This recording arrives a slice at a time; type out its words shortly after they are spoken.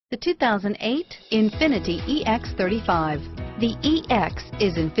The 2008 Infiniti EX35. The EX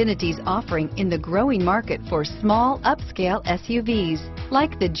is Infiniti's offering in the growing market for small, upscale SUVs.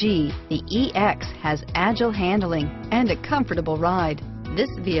 Like the G, the EX has agile handling and a comfortable ride. This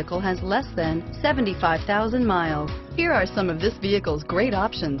vehicle has less than 75,000 miles. Here are some of this vehicle's great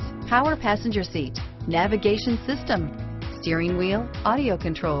options: power passenger seat, navigation system, steering wheel audio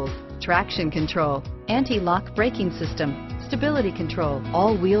controls, traction control, anti-lock braking system, stability control,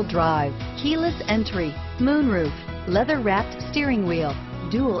 all-wheel drive, keyless entry, moonroof, leather-wrapped steering wheel,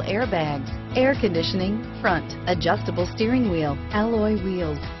 dual airbags, air conditioning, front, adjustable steering wheel, alloy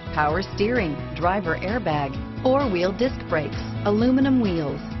wheels, power steering, driver airbag, four-wheel disc brakes, aluminum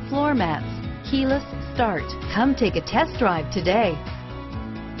wheels, floor mats, keyless start. Come take a test drive today.